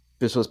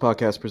Fishless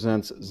Podcast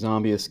presents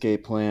Zombie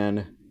Escape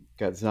Plan.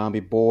 Got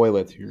Zombie Boy.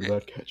 Let's hear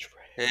that catchphrase.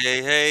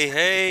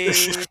 Hey.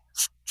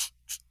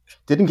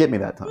 Didn't get me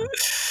that time.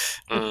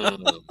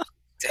 Dang,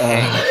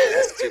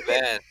 that's too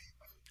bad.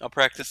 I'll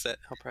practice it.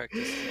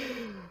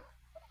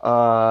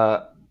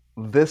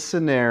 This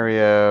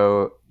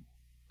scenario,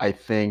 I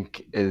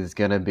think, is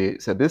going to be...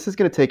 So this is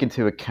going to take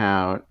into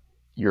account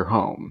your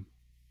home.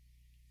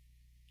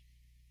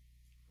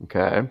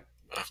 Okay?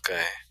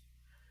 Okay.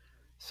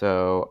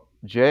 So,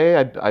 Jay,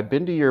 I've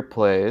been to your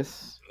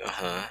place.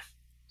 Uh-huh.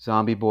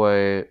 Zombie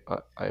Boy,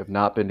 I have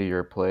not been to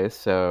your place,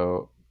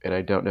 so... And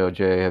I don't know,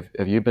 Jay,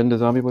 have you been to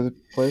Zombie Boy's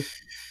place?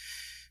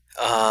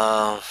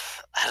 I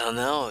don't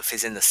know if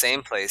he's in the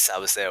same place. I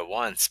was there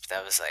once, but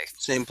that was like...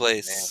 Same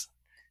place. Man,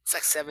 it's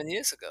like 7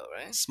 years ago,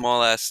 right?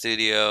 Small ass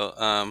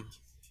studio.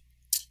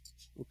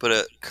 We put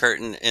a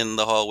curtain in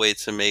the hallway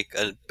to make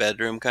a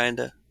bedroom,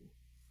 kinda.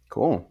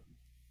 Cool.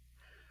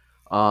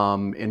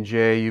 And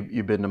Jay,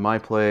 you've been to my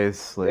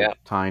place, like Yeah.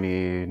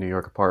 tiny New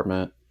York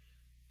apartment.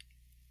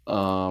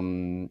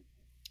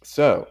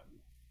 So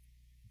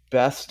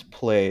best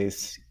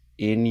place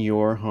in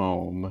your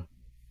home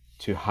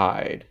to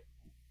hide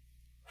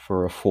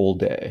for a full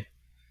day.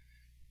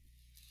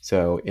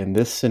 So in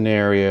this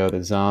scenario,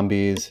 the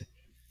zombies,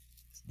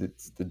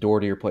 the door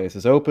to your place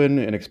is open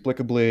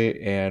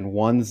inexplicably, and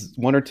one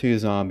or two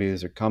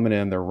zombies are coming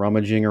in. They're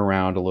rummaging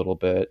around a little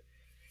bit.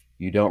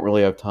 You don't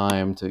really have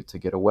time to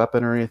get a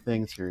weapon or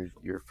anything, so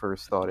your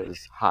first thought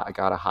is, I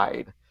gotta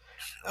hide.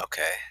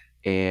 Okay.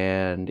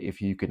 And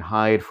if you can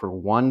hide for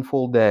one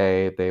full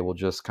day, they will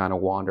just kind of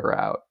wander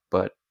out.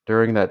 But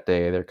during that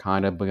day, they're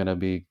kind of going to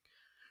be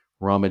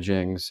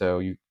rummaging, so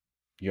you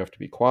have to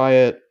be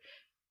quiet.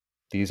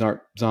 These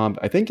aren't zombie.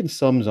 I think in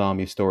some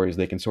zombie stories,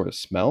 they can sort of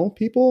smell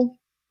people.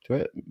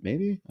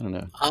 Maybe? I don't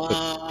know.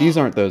 But these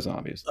aren't those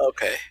zombies.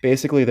 Okay.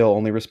 Basically, they'll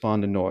only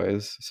respond to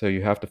noise, so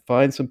you have to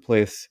find some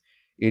place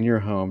in your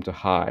home to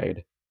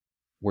hide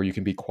where you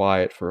can be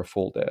quiet for a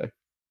full day,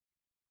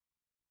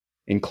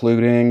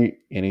 including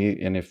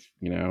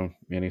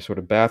any sort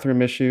of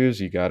bathroom issues.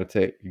 You got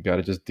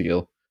to just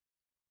deal.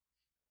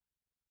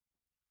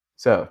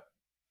 So,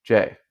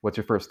 Jay, what's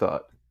your first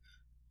thought?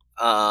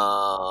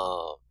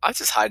 I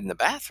just hide in the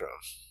bathroom.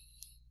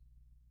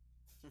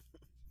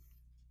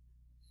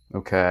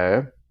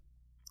 Okay.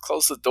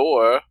 Close the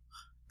door,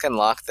 can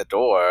lock the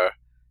door,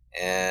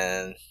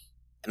 and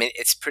I mean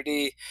it's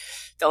pretty.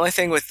 The only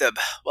thing with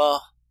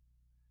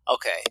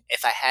okay,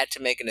 if I had to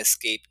make an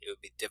escape, it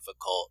would be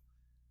difficult.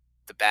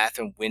 The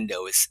bathroom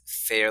window is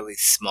fairly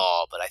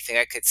small, but I think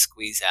I could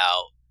squeeze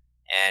out,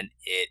 and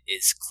it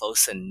is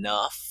close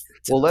enough.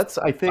 Well,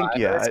 I think,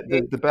 yeah,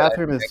 the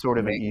bathroom is sort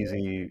of an make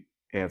easy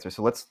answer.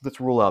 So let's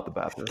rule out the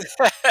bathroom.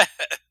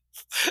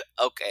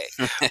 Okay,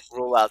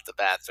 rule out the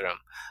bathroom.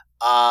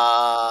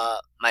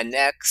 My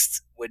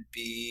next would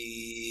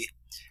be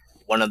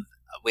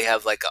we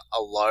have like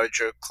a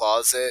larger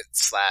closet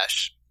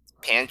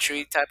 /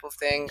 pantry type of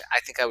thing. I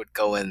think I would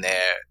go in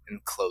there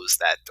and close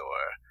that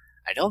door.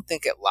 I don't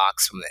think it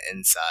locks from the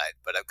inside,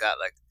 but I've got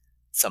like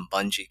some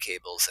bungee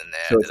cables in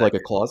there. So it's like a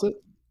closet?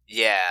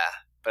 Yeah,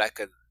 but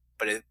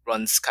it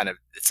runs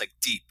it's like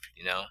deep,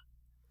 you know?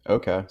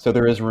 Okay. So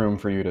there is room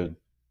for you to...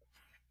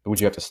 Would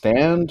you have to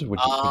stand? Would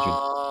you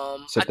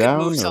sit down? I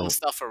could move some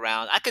stuff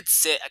around. I could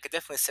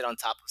definitely sit on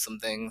top of some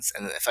things,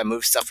 and if I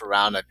move stuff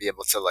around, I'd be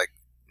able to like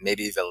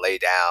maybe even lay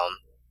down.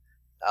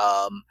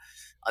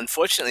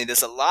 Unfortunately,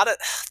 there's a lot of...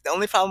 The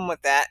only problem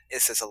with that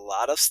is there's a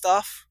lot of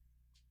stuff.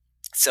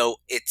 So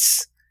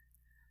it's...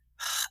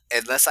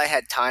 Unless I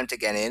had time to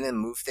get in and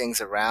move things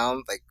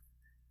around, like,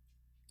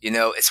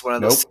 it's one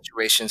of those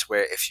situations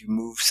where if you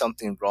move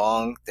something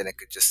wrong, then it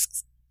could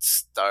just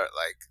start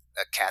like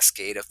a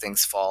cascade of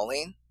things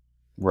falling.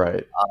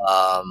 Right.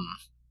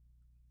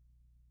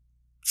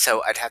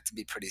 So I'd have to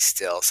be pretty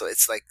still. So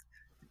it's like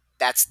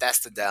that's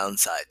the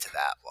downside to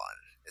that one.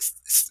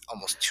 It's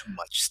almost too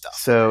much stuff.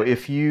 So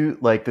if you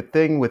like, the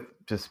thing with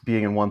just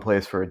being in one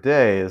place for a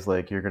day is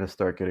like you're going to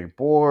start getting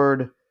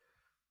bored,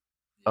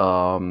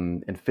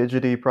 and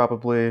fidgety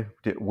probably.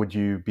 Would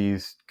you be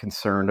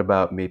concerned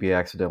about maybe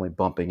accidentally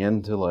bumping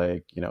into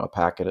like, a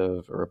packet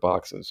of or a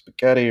box of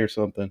spaghetti or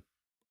something?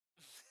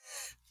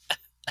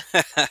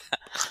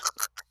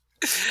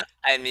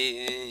 I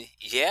mean,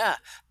 yeah,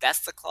 that's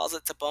the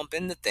closet to bump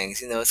into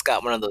things. It's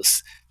got one of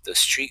those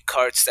street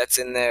carts that's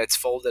in there. It's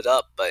folded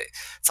up, but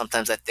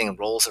sometimes that thing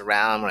rolls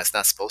around when it's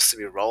not supposed to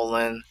be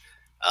rolling.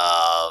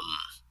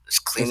 There's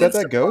cleaning. Is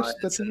that ghost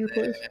that's in your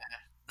place?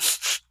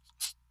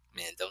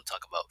 Man, don't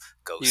talk about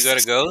ghosts. You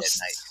got a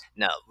ghost? At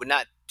night. No, we're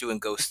not doing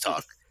ghost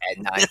talk at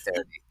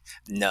 9:30.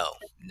 No.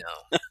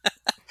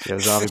 Yeah,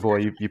 Zombie Boy,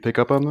 you pick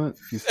up on that?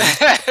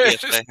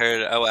 Yes, I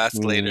heard. I'll ask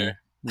later.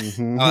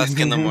 Mm-hmm. I'll ask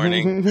in the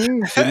morning.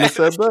 Shouldn't have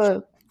said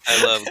that.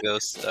 I love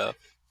ghost stuff.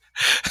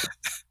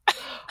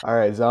 All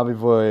right, Zombie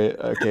Boy.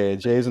 Okay,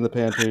 Jay's in the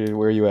pantry.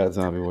 Where are you at,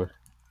 Zombie Boy?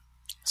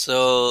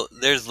 So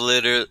there's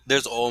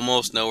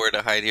almost nowhere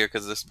to hide here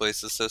because this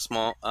place is so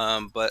small.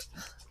 But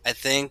I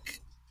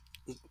think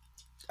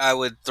I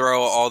would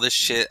throw all this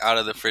shit out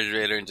of the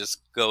refrigerator and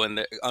just go in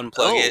there, Oh,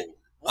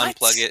 what?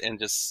 unplug it, and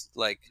just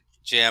like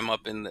jam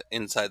up in the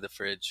inside the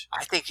fridge.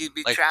 I think you'd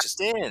be Like, trapped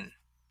just in.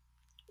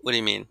 what do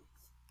you mean?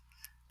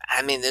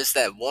 I mean, there's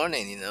that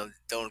warning,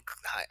 don't.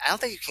 I don't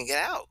think you can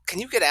get out. Can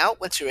you get out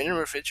once you're in a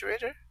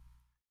refrigerator?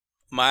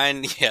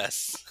 Mine,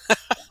 yes.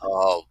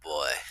 Oh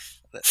boy.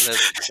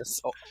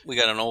 We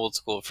got an old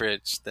school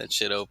fridge. That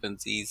shit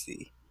opens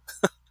easy.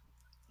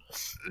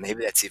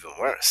 Maybe that's even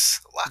worse.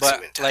 Locks But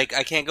you in tight. like,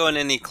 I can't go in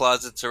any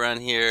closets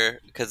around here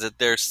because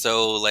they're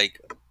so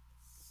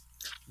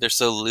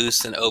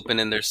loose and open,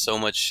 and there's so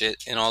much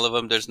shit in all of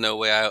them. There's no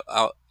way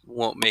I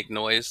won't make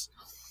noise.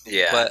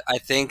 Yeah. But I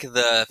think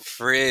the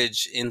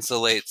fridge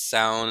insulates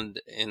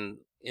sound in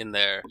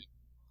there.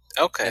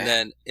 Okay. And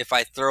then if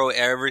I throw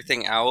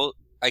everything out,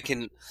 I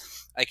can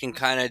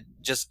kind of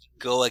just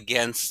go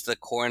against the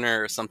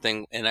corner or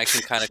something, and I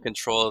can kind of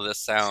control the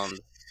sound,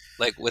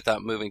 like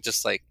without moving,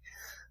 just like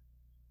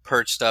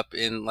perched up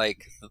in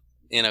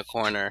a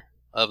corner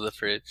of the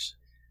fridge.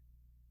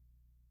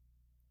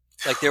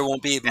 Like there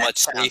won't be That much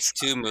sounds. space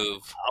to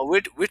move.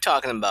 We're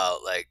talking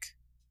about like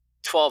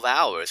 12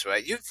 hours,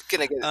 right? You're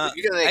gonna get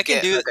I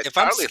can do like a if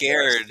I'm Charlie horse.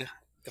 scared.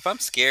 If I'm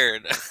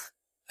scared,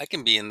 I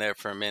can be in there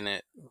for a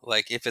minute.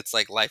 Like if it's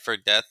like life or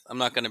death, I'm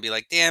not gonna be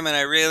like, damn it,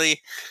 I really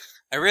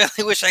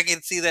wish I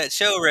could see that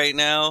show right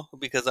now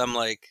because I'm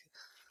like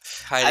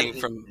hiding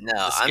from No,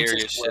 the I'm just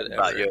scariest shit worried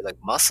about ever. your like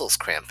muscles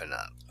cramping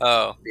up,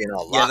 Oh, being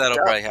all yeah, locked that'll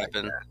up probably like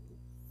happen. that.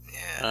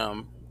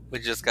 Yeah. We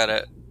just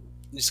gotta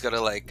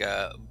like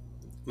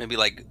maybe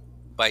like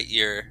bite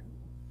your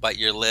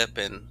lip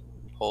and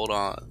hold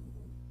on.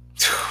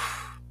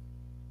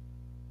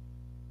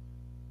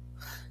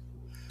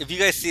 If you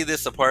guys see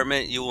this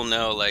apartment, you will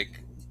know like,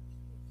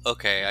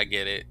 okay, I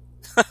get it.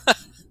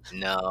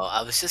 No,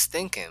 I was just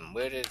thinking,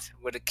 where did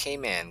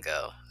K-Man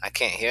go? I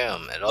can't hear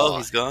him at Oh, all.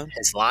 he's gone.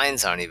 His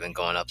lines aren't even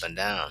going up and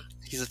down.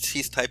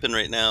 He's typing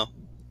right now.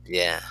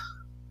 Yeah.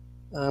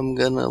 I'm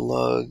gonna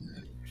log.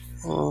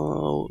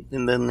 Oh,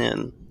 and then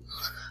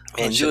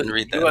I And shouldn't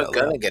read that you are out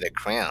gonna loud. get a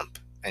cramp,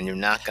 and you're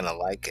not gonna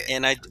like it.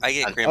 And I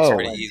get I'm cramps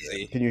telling pretty you.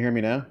 easy. Can you hear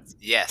me now?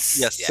 Yes.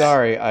 Yes. Yeah.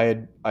 Sorry,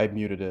 I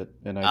muted it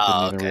and I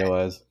didn't even Okay.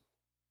 realize.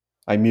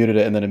 I muted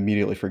it and then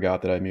immediately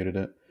forgot that I muted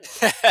it.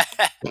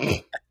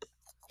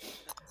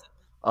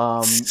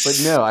 But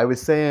no, I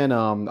was saying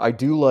I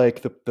do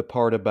like the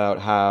part about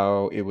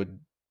how it would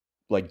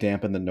like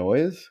dampen the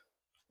noise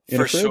in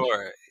For a fridge.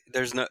 sure.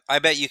 I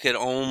bet you could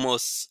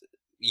almost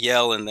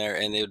yell in there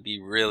and it would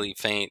be really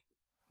faint.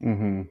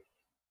 Mm-hmm.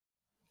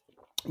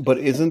 But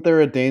isn't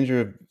there a danger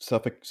of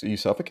you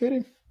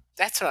suffocating?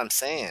 That's what I'm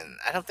saying.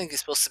 I don't think you're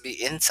supposed to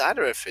be inside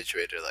a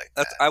refrigerator like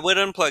that. I would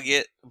unplug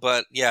it,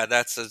 but yeah,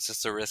 that's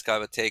just a risk I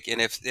would take.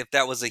 And if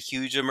that was a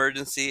huge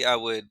emergency, I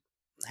would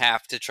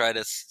have to try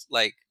to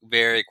like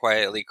very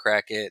quietly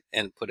crack it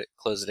and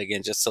close it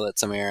again just to let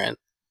some air in.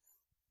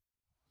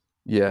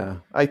 Yeah,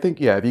 I think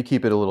if you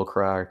keep it a little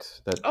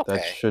cracked, that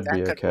Okay, should that be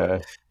could work.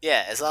 okay.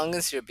 Yeah, as long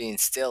as you're being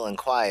still and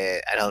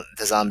quiet,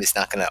 the zombie's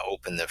not gonna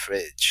open the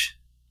fridge.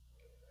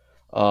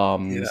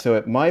 Yeah. So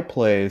at my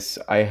place,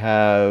 I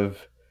have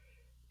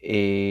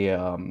a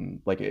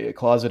like a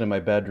closet in my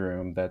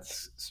bedroom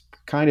that's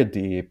kind of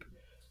deep,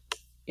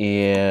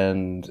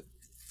 and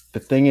the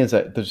thing is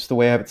that just the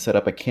way I have it set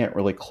up, I can't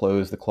really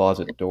close the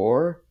closet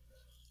door,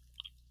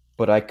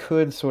 but I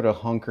could sort of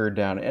hunker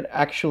down. And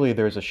actually,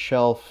 there's a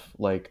shelf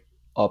like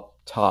up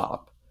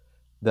top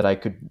that I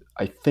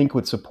think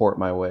would support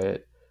my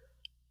weight.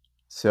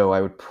 So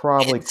I would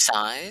probably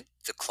Inside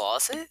the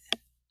closet?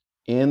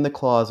 in the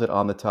closet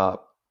on the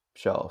top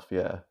shelf,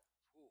 yeah.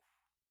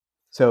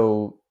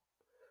 So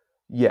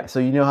yeah, so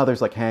you know how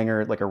there's like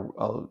hanger, like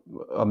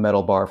a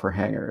metal bar for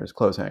hangers,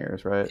 clothes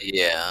hangers, right?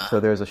 Yeah. So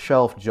there's a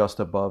shelf just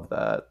above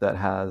that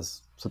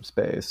has some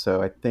space.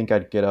 So I think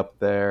I'd get up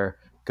there,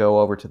 go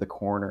over to the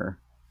corner.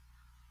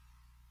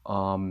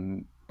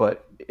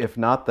 But if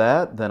not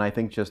that, then I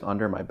think just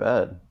under my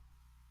bed.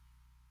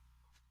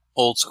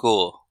 Old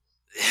school.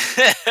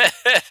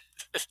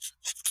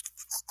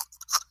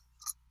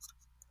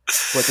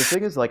 But the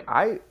thing is, like,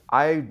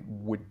 I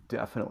would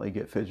definitely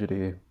get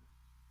fidgety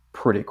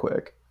pretty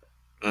quick.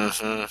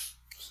 Mm-hmm.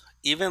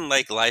 Even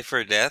like life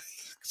or death,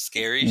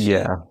 scary shit.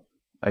 Yeah,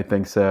 I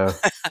think so.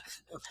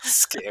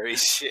 Scary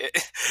shit.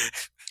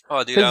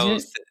 Oh, dude,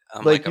 Because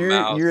I'm like a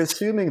mouse. you're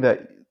assuming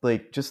that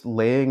like just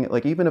laying,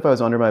 like even if I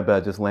was under my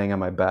bed, just laying on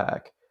my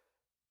back,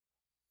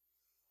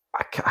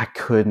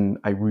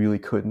 I really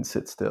couldn't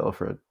sit still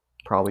for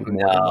probably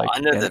more than like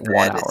under the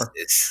 1 bed hour.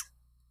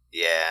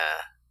 yeah,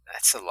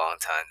 that's a long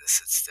time to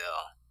sit still.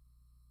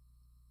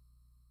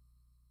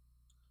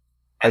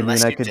 I mean,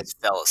 Unless I you could.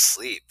 just fell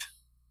asleep.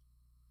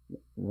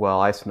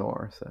 Well, I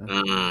snore, so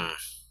Mm.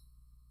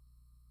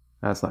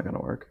 that's not gonna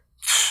work.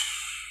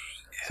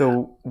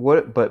 So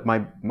what? But my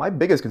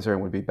biggest concern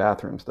would be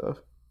bathroom stuff.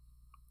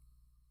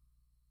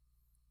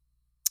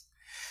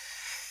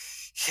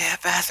 Yeah,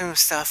 bathroom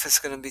stuff is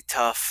gonna be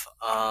tough,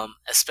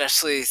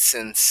 especially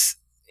since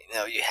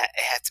it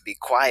had to be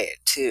quiet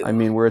too. I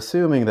mean, we're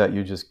assuming that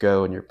you just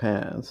go in your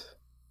pants.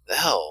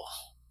 No,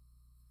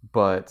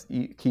 but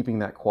keeping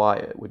that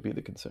quiet would be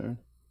the concern.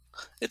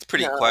 It's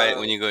pretty No. quiet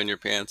when you go in your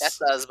That's pants.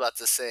 what I was about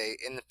to say.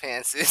 In the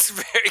pants, it's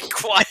very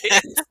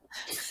quiet.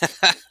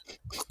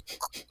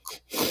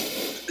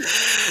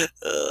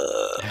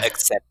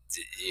 Except,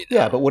 you know.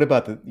 Yeah, but what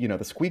about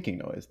the squeaking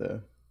noise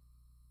though?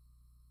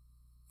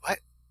 What?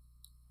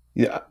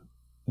 Yeah,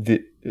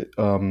 the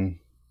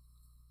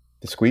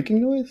the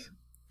squeaking noise?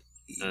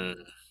 Mm.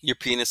 Your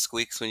penis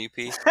squeaks when you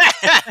pee.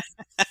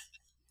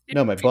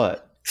 No, my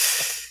butt.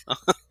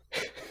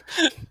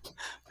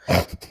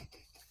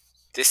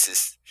 This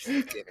is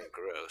getting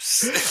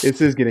gross.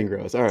 This is getting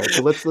gross. All right,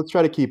 so let's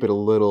try to keep it a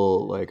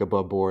little like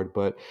above board.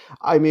 But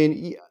I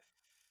mean,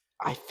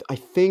 I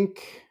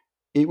think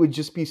it would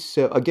just be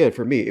so. Again,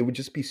 for me, it would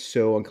just be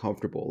so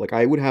uncomfortable. Like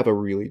I would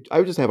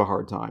just have a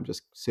hard time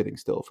just sitting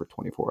still for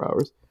 24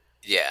 hours.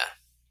 Yeah.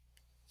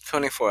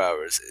 24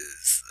 hours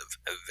is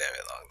a very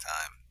long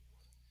time.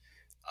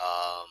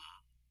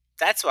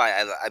 That's why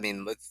I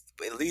mean,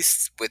 at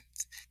least with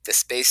the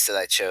space that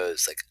I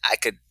chose, like I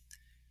could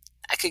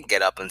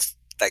get up and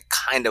like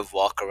kind of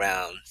walk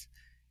around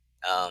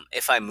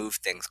if I move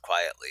things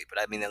quietly. But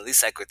I mean, at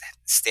least I could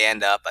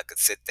stand up, I could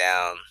sit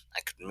down, I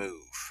could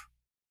move.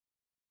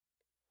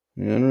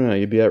 I don't know.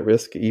 You'd be at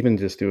risk even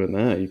just doing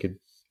that. You could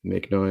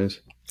make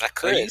noise. I Are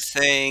could. you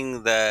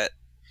saying that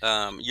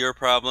your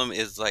problem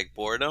is like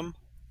boredom?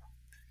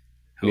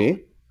 Me?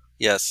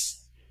 Yes.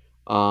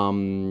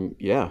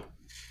 Yeah.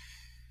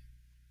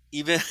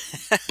 Even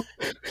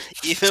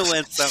even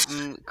when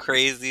something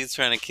crazy is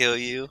trying to kill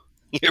you,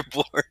 you're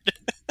bored.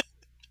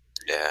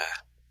 Yeah.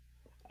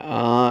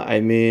 I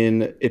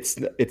mean, it's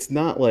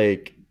not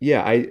like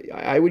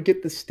I would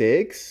get the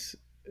stakes,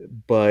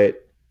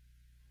 but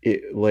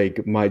it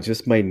like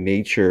my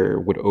nature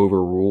would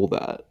overrule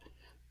that.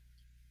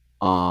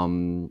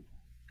 Um,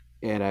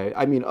 and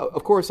I mean,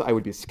 of course, I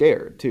would be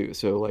scared too.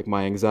 So like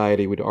my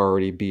anxiety would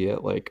already be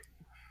at like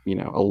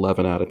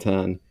 11 out of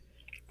 10.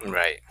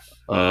 Right.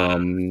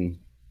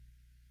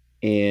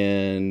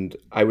 And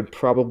I would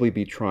probably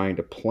be trying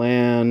to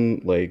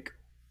plan like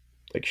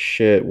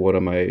shit, what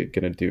am I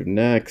gonna do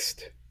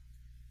next?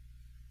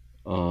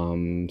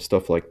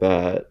 Stuff like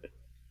that.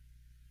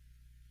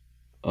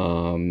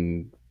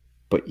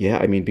 But yeah,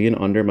 I mean, being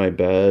under my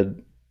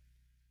bed.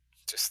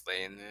 Just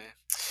laying there.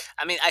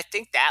 I mean, I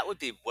think that would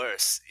be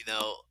worse.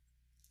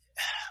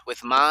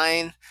 With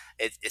mine,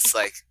 it's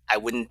like I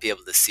wouldn't be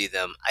able to see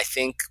them. I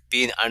think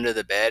being under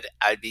the bed,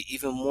 I'd be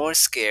even more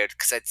scared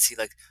because I'd see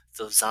like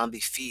those zombie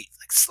feet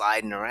like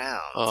sliding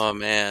around, Oh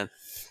man,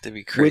 that'd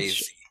be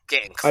crazy.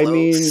 getting close. I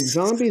mean,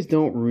 zombies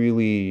don't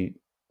really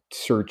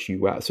search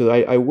you out, so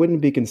I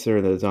wouldn't be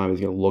concerned that a zombie's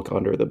gonna look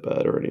under the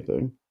bed or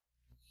anything.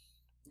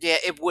 Yeah,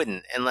 it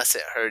wouldn't unless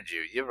it heard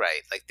you. You're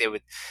right. Like they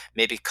would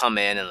maybe come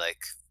in and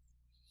like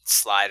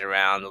slide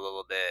around a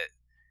little bit.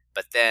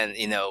 But then,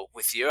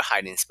 with your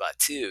hiding spot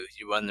too,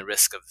 you run the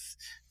risk of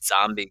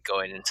zombie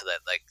going into that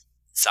like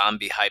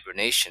zombie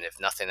hibernation if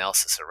nothing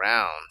else is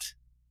around.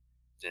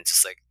 And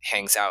just like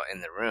hangs out in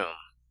the room.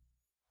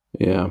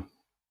 Yeah.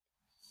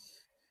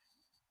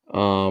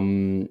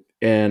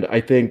 And I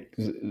think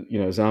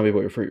zombie,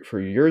 but for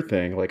your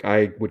thing, like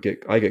I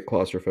get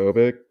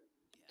claustrophobic,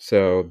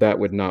 so that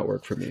would not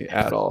work for me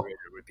at all. It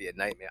would be a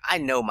nightmare. I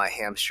know my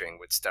hamstring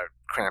would start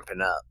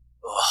cramping up.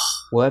 Ugh.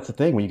 Well, that's the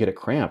thing. When you get a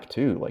cramp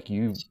too, like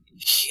you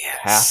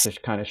have Yes. to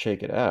kind of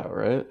shake it out,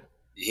 right?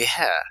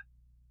 Yeah.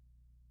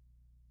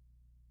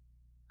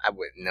 I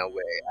would. No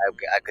way.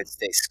 I could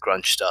stay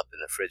scrunched up in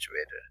the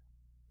refrigerator.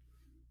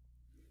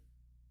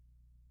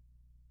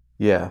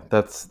 Yeah,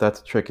 that's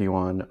a tricky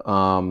one.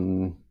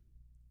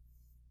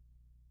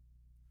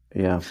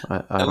 Yeah,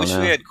 I I don't wish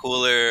know. we had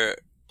cooler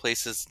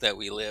places that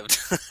we lived.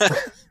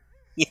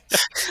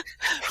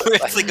 Where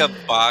it's like a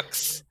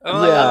box. I'm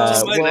like, I'm Yeah,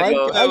 just gonna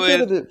well, go- I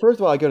go to first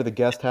of all, I go to the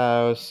guest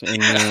house,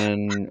 and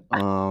then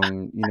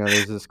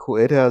there's this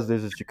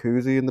there's this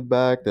jacuzzi in the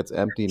back that's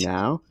empty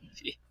now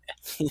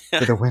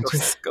for the winter.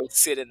 Go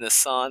sit in the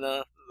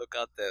sauna. Look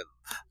out the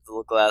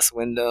little glass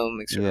window.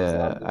 Make sure.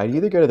 Yeah, I'd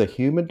either go to the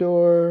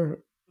humidor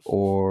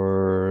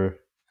or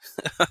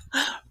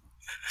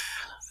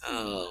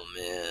Oh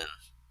man.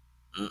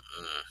 Mm-mm.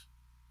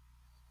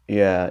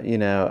 yeah,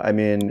 I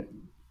mean,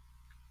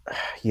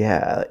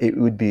 yeah, it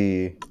would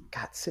be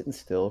God sitting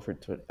still for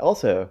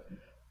also.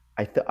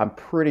 I'm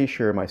pretty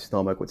sure my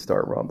stomach would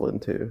start rumbling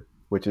too,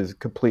 which is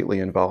completely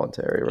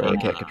involuntary, right?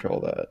 I can't control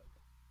that.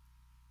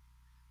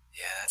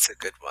 Yeah, that's a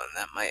good one.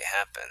 That might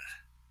happen.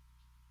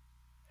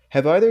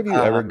 Have either of you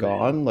ever man.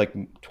 gone like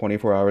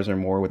 24 hours or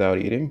more without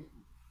eating?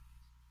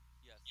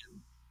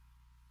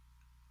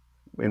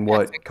 In I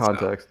what think so.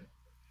 context?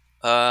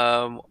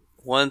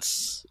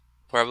 Once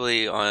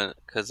probably on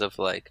because of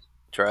like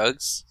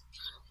drugs.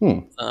 Hmm.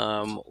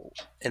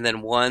 And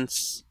then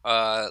once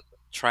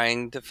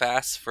trying to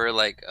fast for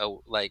like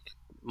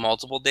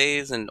multiple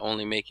days and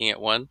only making it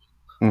one.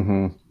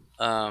 Mm-hmm.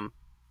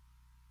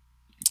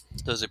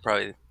 Those are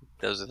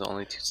the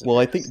only two scenarios. Well,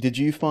 I think, did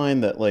you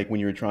find that like when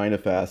you were trying to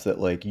fast that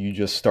like you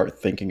just start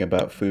thinking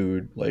about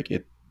food, like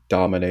it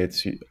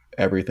dominates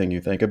everything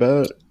you think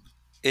about?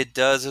 It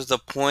does. There's a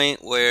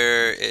point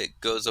where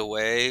it goes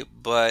away,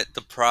 but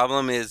the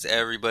problem is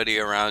everybody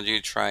around you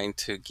trying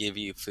to give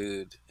you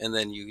food, and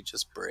then you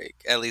just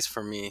break. At least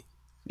for me,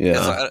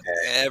 because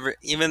Yeah.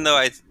 even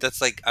though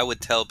that's like I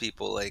would tell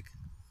people like,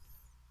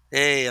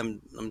 "Hey,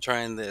 I'm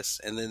trying this,"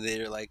 and then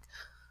they're like,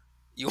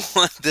 "You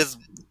want this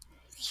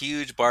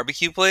huge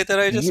barbecue plate that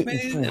I just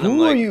made?" And I'm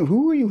Who are like, you?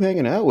 Who are you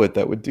hanging out with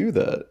that would do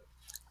that?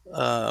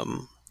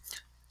 um,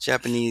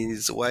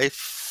 "Japanese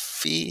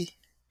wifey."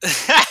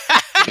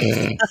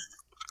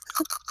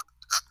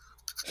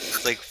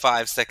 It's like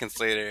 5 seconds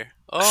later.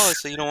 Oh,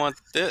 so you don't want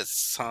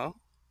this, huh?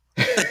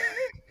 I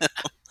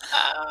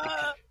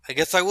gu- I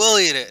guess I will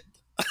eat it.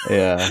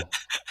 Yeah,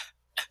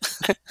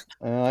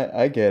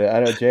 I get it. I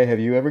don't. Jay, have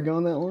you ever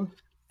gone that long?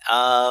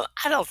 I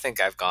don't think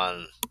I've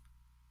gone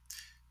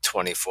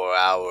 24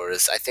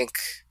 hours. I think,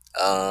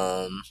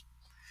 um,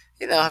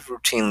 I've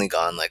routinely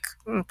gone like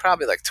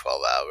probably like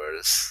 12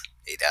 hours,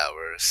 8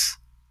 hours.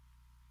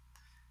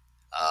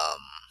 Um,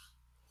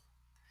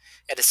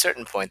 at a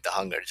certain point, the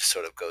hunger just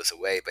sort of goes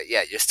away. But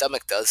yeah, your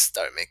stomach does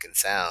start making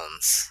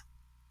sounds.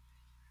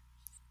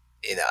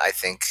 I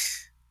think,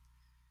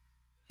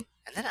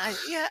 and then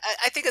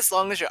I think as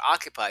long as you're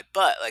occupied,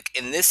 but like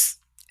in this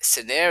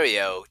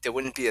scenario, there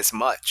wouldn't be as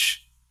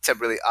much to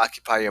really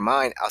occupy your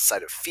mind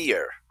outside of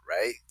fear,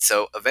 right?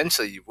 So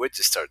eventually, you would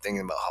just start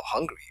thinking about how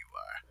hungry you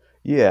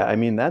Yeah, I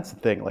mean that's the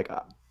thing. Like,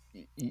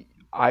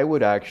 I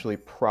would actually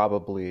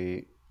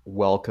probably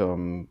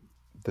welcome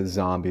the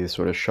zombies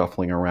sort of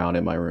shuffling around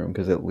in my room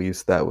because at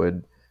least that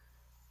would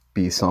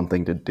be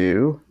something to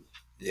do. are.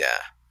 Yeah.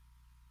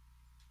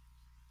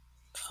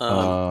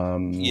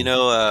 Um, you Um,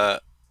 know,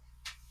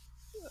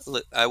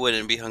 look, I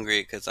wouldn't be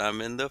hungry because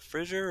I'm in the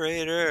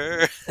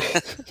refrigerator.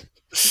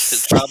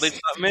 There's probably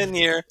something in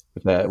here.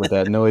 with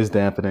that noise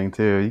dampening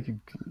too, you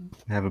could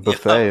have a You know,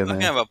 buffet in I can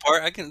there. have a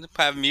part. I can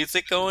have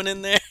music going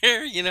in there.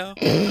 You know,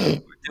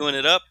 doing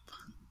it up.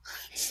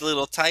 It's a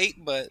little tight,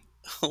 but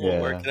we'll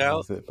work Yeah, it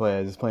out.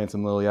 just playing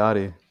some Lil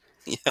Yachty.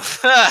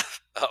 Yeah.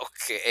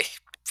 Okay,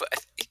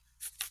 but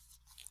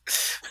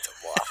the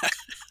walk,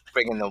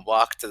 bringing the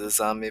walk to the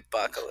zombie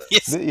apocalypse.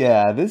 Yes.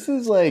 Yeah, this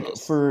is like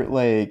for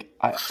like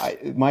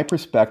my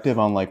perspective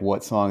on like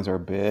what songs are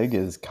big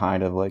is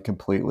kind of like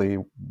completely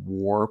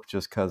warped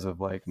just because of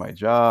like my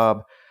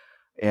job,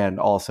 and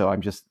also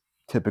I'm just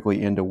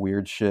typically into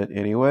weird shit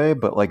anyway.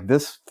 But like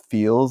this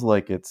feels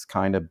like it's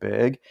kind of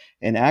big.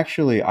 And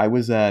actually, I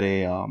was at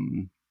a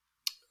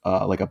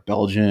like a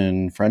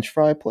Belgian French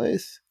fry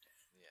place,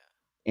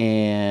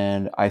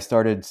 and I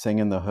started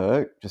singing the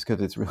hook just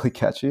because it's really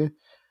catchy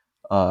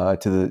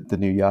to the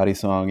new Yachty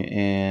song,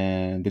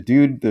 and the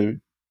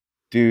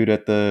dude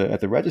at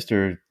the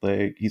register,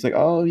 like he's like,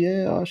 "Oh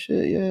yeah, oh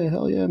shit, yeah,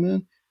 hell yeah,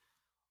 man."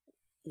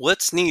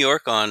 What's New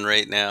York on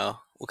right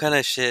now? What kind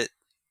of shit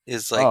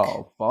is like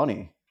Oh,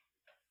 funny.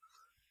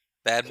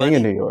 Bad King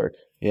of Bunny? New York.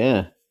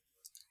 Yeah.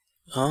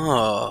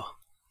 Oh,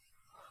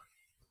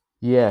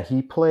 Yeah,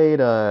 he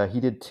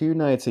did two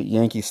nights at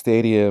Yankee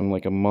Stadium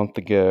like a month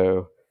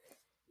ago,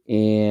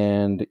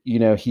 and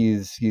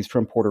he's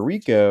from Puerto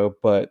Rico,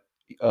 but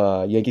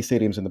Yankee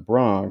Stadium's in the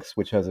Bronx,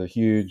 which has a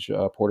huge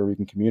Puerto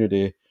Rican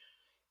community.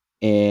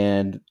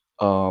 And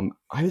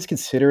I was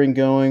considering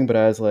going, but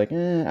I was like,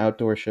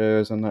 outdoor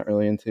shows I'm not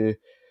really into.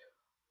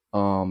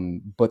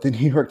 But the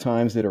New York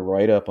Times did a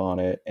write up on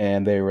it,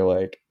 and they were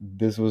like,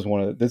 this is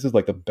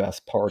like the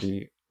best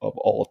party of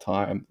all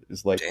time.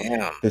 It's like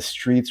Damn. the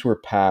streets were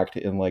packed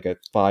in like a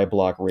 5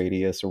 block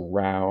radius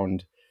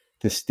around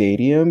the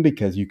stadium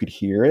because you could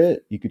hear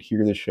it, you could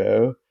hear the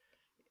show,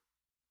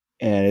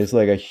 and it's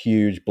like a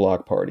huge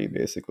block party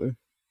basically.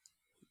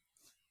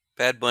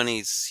 Bad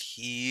Bunny's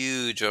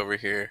huge over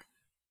here.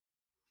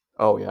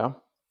 Oh yeah,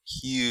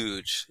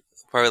 Huge.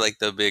 Probably like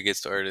the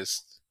biggest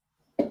artist.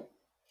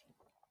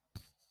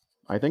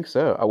 I think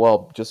so.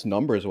 Well, just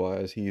numbers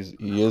wise, he is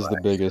the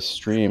biggest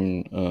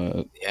stream.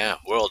 Yeah,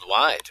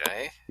 worldwide,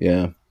 right?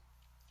 Yeah.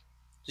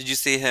 Did you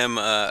see him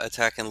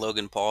attacking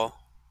Logan Paul?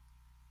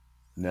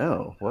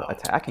 No, what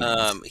attacking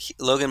him?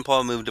 Logan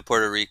Paul moved to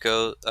Puerto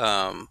Rico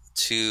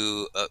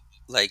to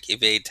like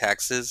evade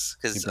taxes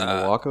He because bring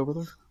a walk over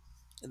there?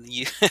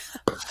 you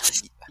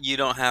you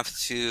don't have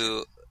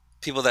to.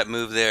 People that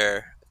move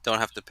there don't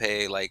have to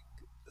pay like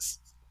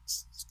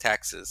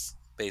taxes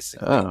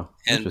basically, Oh,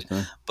 and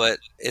interesting. but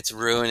it's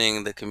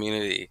ruining the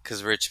community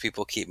because rich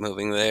people keep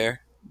moving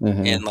there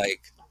Hmm. and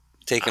like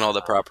taking all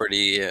the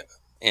property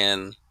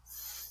and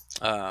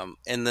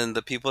then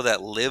the people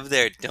that live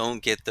there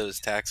don't get those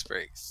tax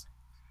breaks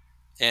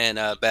and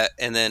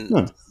then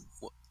Huh.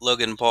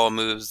 Logan Paul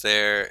moves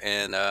there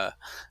and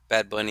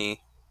Bad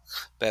Bunny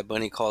Bad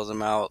Bunny calls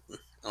him out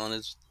on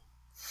his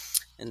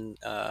and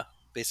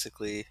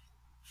basically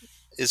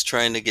is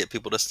trying to get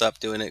people to stop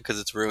doing it because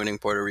it's ruining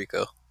Puerto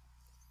Rico.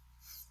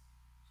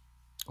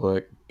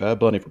 Like Bad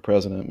Bunny for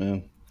president,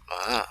 man.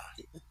 Wow.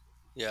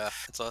 Yeah,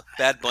 it's a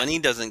Bad Bunny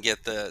doesn't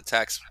get the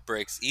tax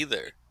breaks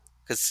either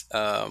because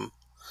Oh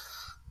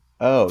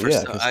yeah,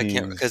 first because I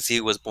can't because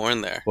he was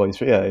born there.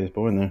 he's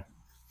born there.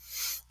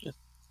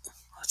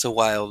 It's a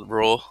wild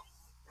rule.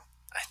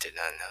 I did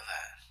not know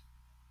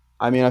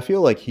that. I mean, I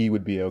feel like he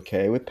would be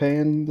okay with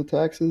paying the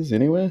taxes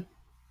anyway.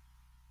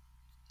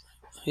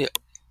 Yeah.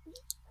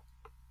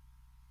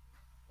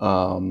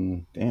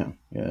 Damn,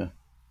 yeah.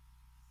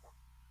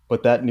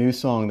 But that new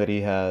song that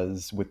he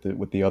has with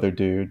the other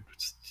dude,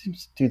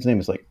 dude's name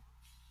is like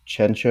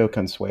Chencho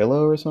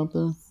Consuelo or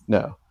something.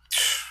 No,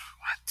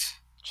 What?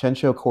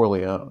 Chencho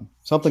Corleone,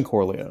 something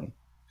Corleone.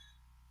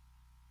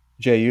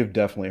 Jay, you've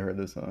definitely heard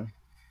this song.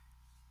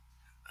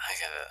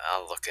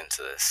 I'll look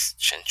into this.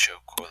 Chencho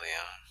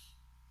Corleone.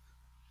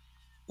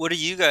 What are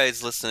you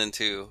guys listening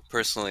to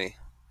personally?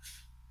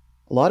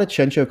 A lot of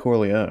Chencho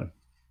Corleone.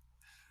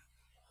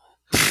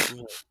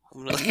 I'm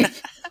gonna-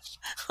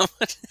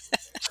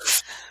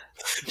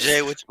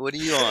 Jay, what are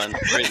you on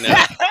right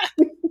now?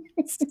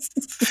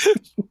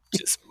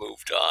 Just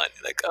moved on.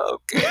 Like,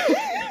 okay.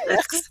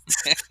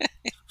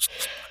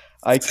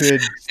 I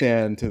could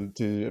stand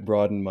to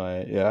broaden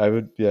my. Yeah, I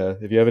would. Yeah,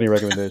 if you have any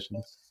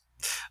recommendations.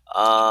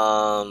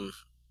 Um,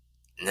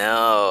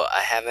 no,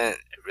 I haven't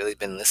really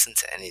been listening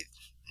to any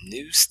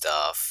new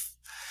stuff.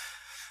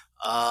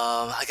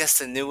 I guess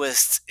the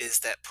newest is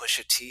that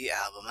Pusha T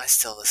album. I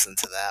still listen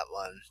to that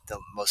one, the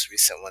most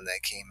recent one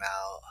that came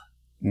out.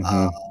 Mm-hmm.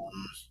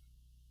 Um,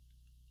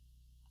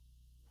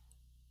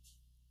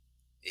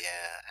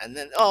 yeah, and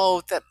then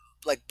that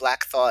like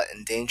Black Thought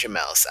and Danger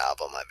Mouse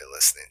album I've been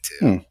listening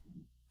to.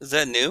 Is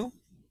that new?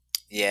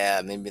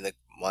 Yeah, maybe like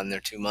 1 or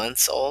 2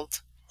 months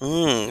old.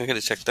 I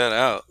gotta check that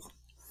out.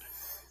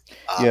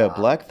 Yeah, Uh,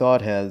 Black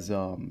Thought has.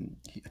 I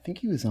think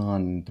he was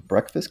on the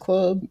Breakfast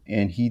Club,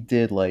 and he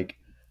did like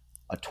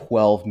a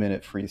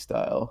 12-minute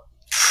freestyle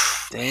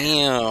man,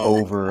 Damn.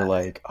 over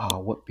like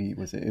what beat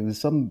was it? It was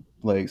some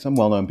like some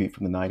well-known beat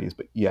from the '90s.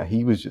 But yeah,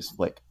 he was just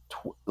like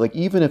like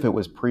even if it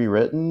was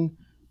pre-written,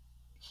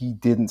 he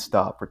didn't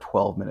stop for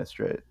 12 minutes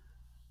straight,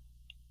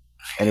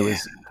 and it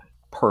was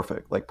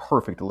perfect, like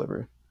perfect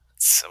delivery.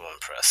 so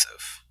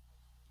impressive.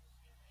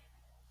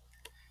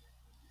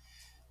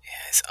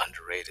 Yeah, it's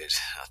underrated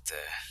out there.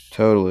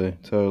 Totally,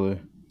 totally.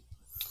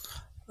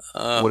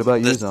 What about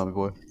you, This Zombie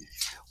Boy?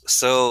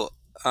 so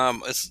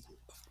it's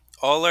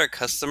all our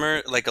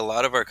customer like a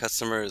lot of our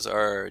customers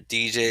are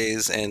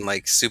DJs and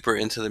like super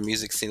into the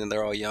music scene, and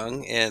they're all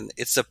young, and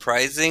it's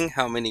surprising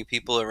how many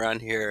people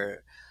around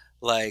here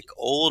like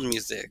old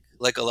music.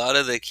 Like a lot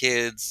of the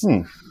kids,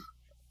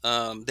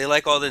 Hmm. they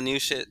like all the new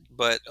shit,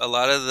 but a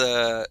lot of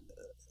the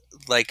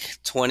like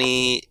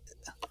 20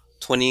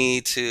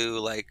 to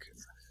like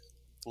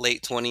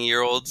late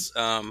 20-year olds,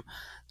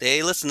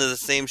 they listen to the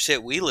same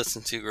shit we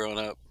listened to growing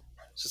up.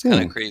 It's just kind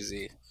Hmm. of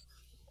crazy.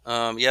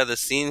 Yeah, the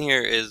scene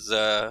here is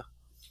So,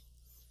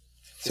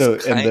 and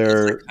it's like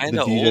they're kind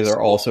the of old DJs are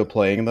school. also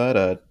playing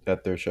that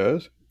at their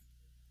shows.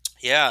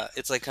 Yeah,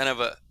 it's kind of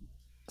a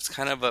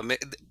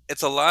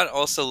it's a lot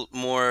also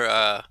more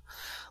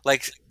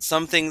like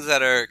some things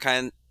that are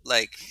kind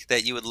like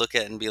that you would look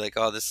at and be like,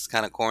 oh, this is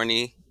kind of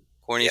corny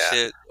Yeah,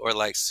 shit, or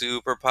like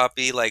super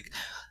poppy. Like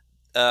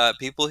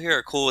people here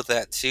are cool with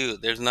that too.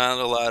 There's not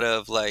a lot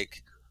of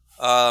like,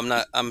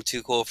 I'm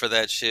too cool for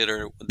that shit,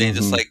 or they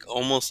just Mm-hmm. like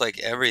almost like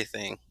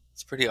everything.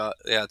 It's pretty yeah,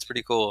 it's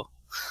pretty cool.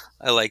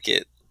 I like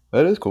it.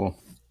 That is cool.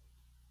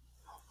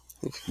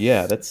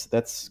 Yeah,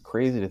 that's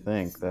crazy to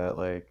think that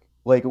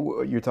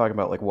you're talking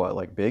about like what,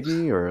 like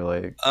Biggie or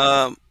like.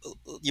 Um,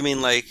 you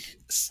mean like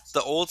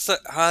the old stuff?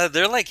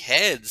 They're like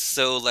heads.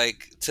 So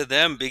like to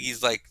them,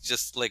 Biggie's like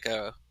just like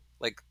a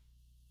like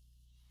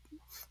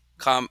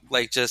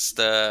like just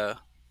I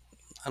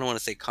don't want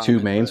to say Too common,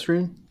 but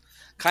mainstream?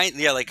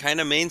 yeah, like kind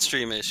of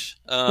mainstreamish.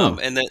 Huh.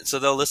 And then so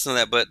they'll listen to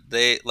that, but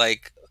they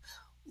like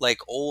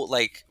old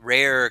like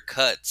rare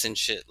cuts and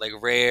shit, like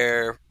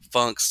rare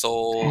funk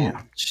soul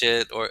Damn.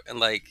 shit, or and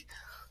like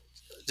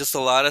just a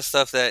lot of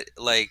stuff that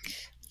like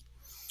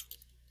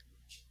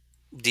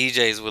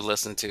DJs would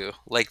listen to,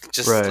 like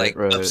just Right, like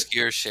right.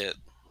 obscure shit.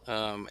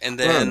 And Huh.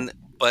 then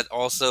but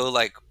also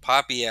like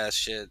poppy ass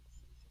shit.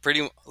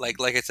 Pretty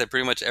like I said,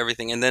 pretty much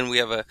everything. And then we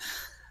have a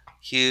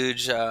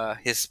huge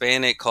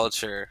Hispanic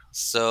culture,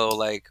 so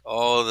like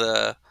all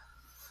the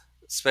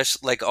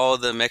special like all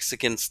the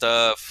Mexican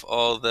stuff,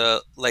 all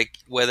the like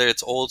whether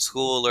it's old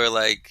school or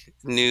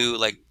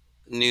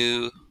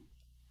new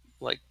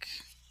like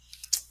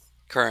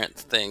current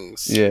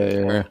things. Yeah, yeah.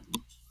 Current.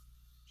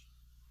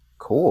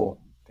 Cool.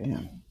 Damn.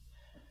 I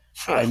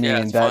huh. Yeah, mean,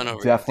 it's fun that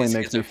over here. definitely These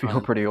makes kids me are feel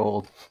fun. pretty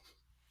old.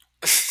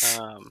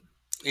 Um,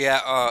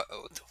 yeah.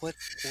 What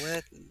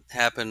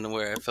happened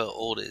where I felt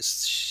old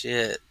as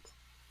shit?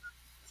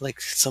 Like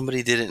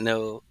somebody didn't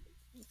know.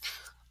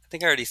 I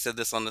think I already said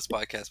this on this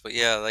podcast, but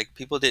yeah, like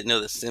people didn't know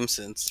The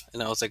Simpsons,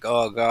 and I was like,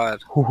 oh god.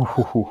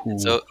 And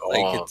so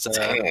like Oh,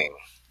 dang.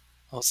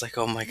 I was like,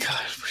 oh my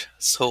god, we're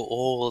so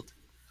old.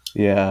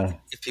 Yeah,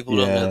 If people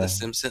don't know The yeah.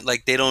 Simpsons,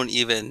 like they don't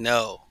even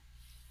know.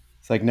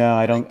 It's like no,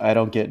 I Like, don't. I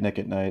don't get Nick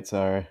at Night.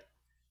 Sorry.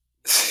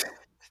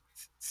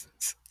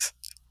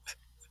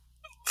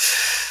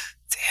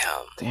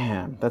 Damn.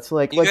 Damn, that's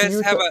like you you guys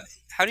were. have a.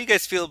 How do you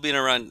guys feel being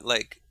around?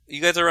 Like,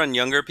 you guys are around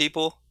younger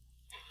people.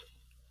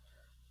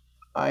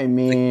 I Like,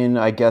 mean,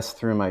 I guess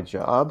through my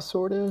job,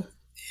 sort of.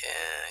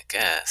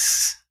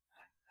 guess.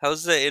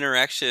 How's the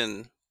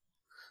interaction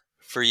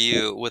for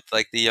you with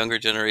like the younger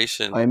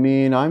generation? I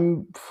mean,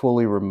 I'm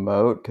fully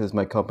remote because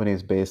my company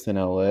is based in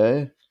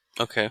LA.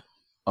 Okay.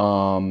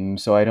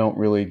 So I don't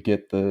really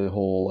get the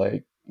whole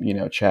like,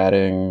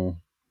 chatting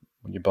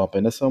when you bump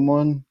into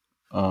someone.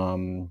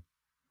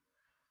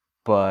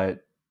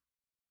 But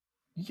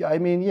yeah, I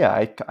mean, yeah,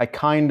 I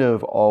kind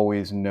of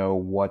always know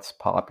what's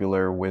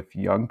popular with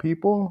young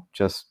people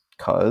just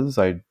because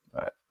I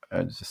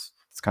just,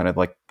 it's kind of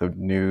like the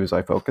news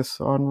I focus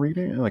on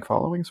reading and like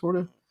following sort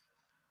of.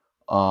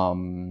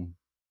 Um,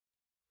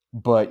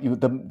 but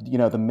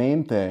the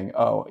main thing,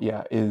 oh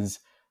yeah, is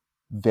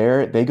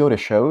they go to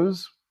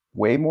shows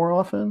way more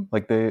often.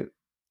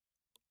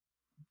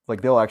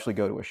 They'll actually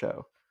go to a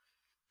show.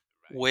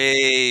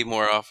 Way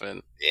more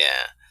often.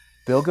 Yeah.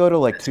 They'll go to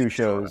like That's 2 for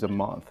sure. shows a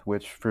month,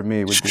 which for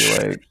me would be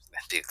like, That'd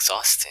be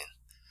exhausting.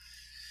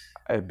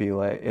 I'd be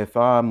like, if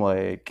I'm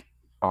like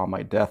on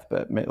my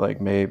deathbed, like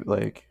maybe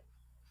like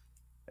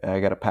I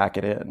gotta pack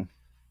in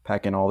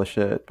all the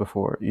shit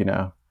before,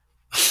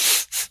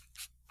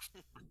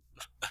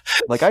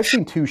 Like I've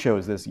seen 2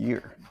 shows this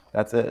year.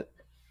 That's it.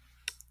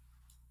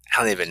 I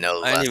don't even know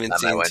the I ain't last even time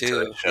I seen went to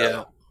a two.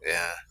 show.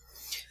 Yeah.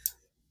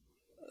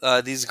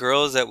 These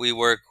girls that we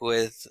work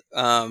with,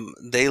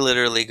 they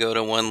literally go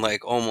to one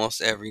like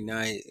almost every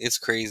night. It's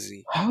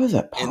crazy. How is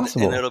that And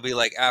possible? it'll be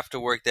like after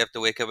work, they have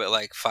to wake up at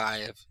like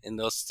 5, and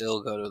they'll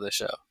still go to the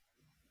show.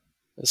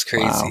 It's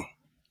crazy. Wow.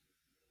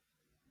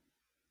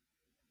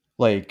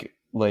 Like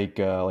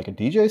a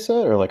DJ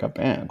set or like a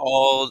band?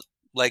 All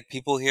like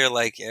people hear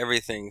like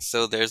everything.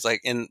 So there's a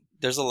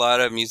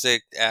lot of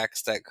music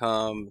acts that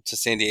come to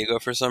San Diego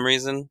for some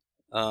reason.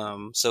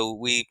 So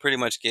we pretty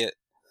much get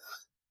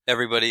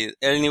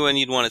anyone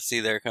you'd want to see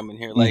there coming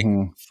here. Like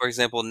Mm-hmm. for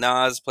example,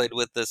 Nas played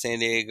with the San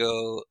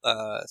Diego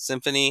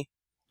Symphony.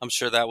 I'm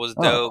sure that was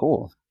Oh, dope.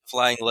 cool.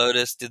 Flying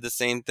Lotus did the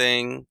same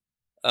thing.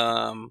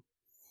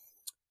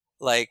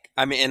 Like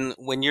I mean, and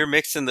when you're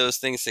mixing those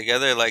things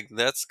together, like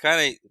that's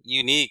kind of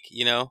unique,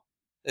 you know.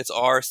 It's Oh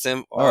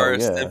our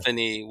yeah.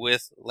 symphony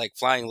with like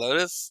Flying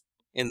Lotus,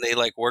 and they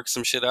like work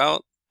some shit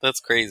out. That's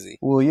crazy.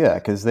 Well, yeah,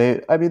 because they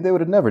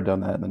would have never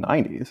done that in the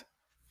 '90s.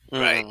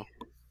 Right. Mm.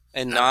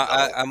 And Not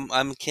at all.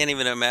 I'm can't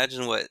even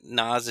imagine what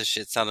Nas's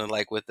shit sounded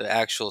like with the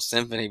actual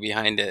symphony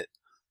behind it.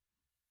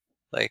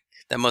 Like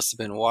that must have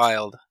been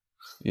wild.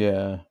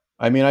 Yeah.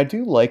 I mean, I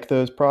do like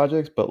those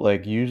projects, but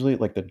like usually,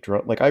 like the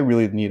drum, like I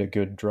really need a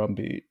good drum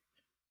beat,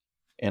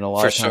 and a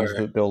lot For of times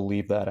sure. they'll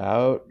leave that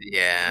out.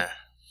 Yeah.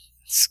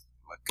 It's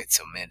what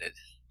gets omitted,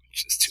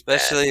 which is too bad.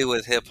 Especially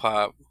with hip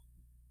hop.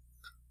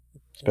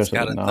 It's Especially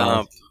got with a Nas.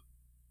 thump.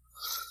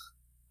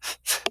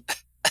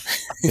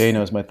 Jay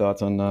knows my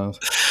thoughts on Nas.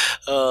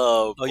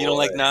 Oh, Oh, you don't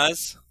like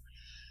Nas?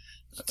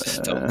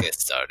 Don't get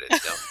started.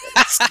 Don't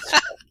get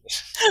started.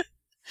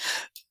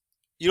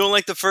 You don't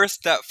like that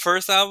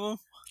first album?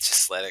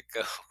 Just let it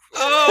go.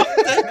 Oh,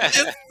 that's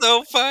just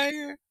so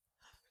fire.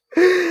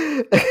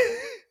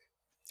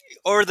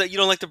 Or that you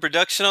don't like the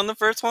production on the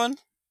first one?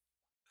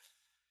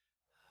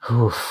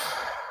 Oof.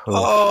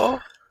 Oh.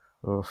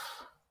 Oof.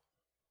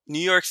 New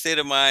York State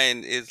of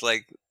Mind is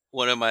like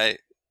one of my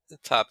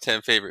top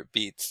 10 favorite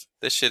beats.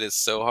 This shit is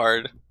so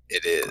hard.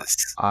 It is.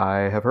 I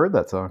have heard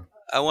that song.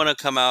 I want to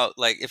come out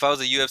like if I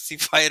was a UFC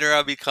fighter,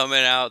 I'd be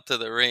coming out to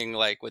the ring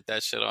like with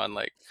that shit on,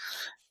 like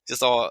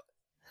just all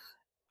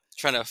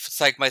trying to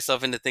psych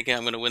myself into thinking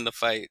I'm going to win the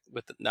fight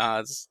with the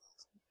Nas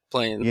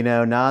playing. You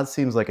know, Nas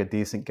seems like a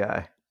decent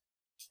guy.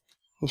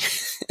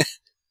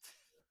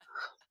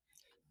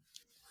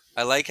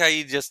 I like how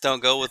you just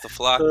don't go with the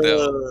flock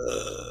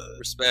though.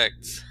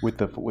 Respect. With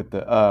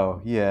the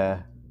oh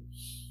yeah.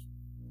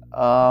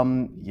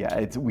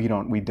 Yeah, we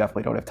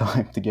definitely don't have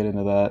time to get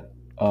into that.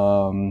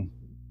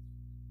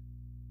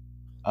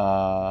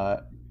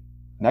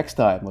 Next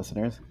time,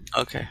 listeners.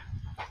 Okay.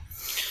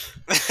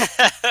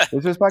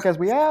 Listeners podcast,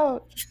 we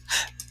out.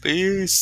 Peace.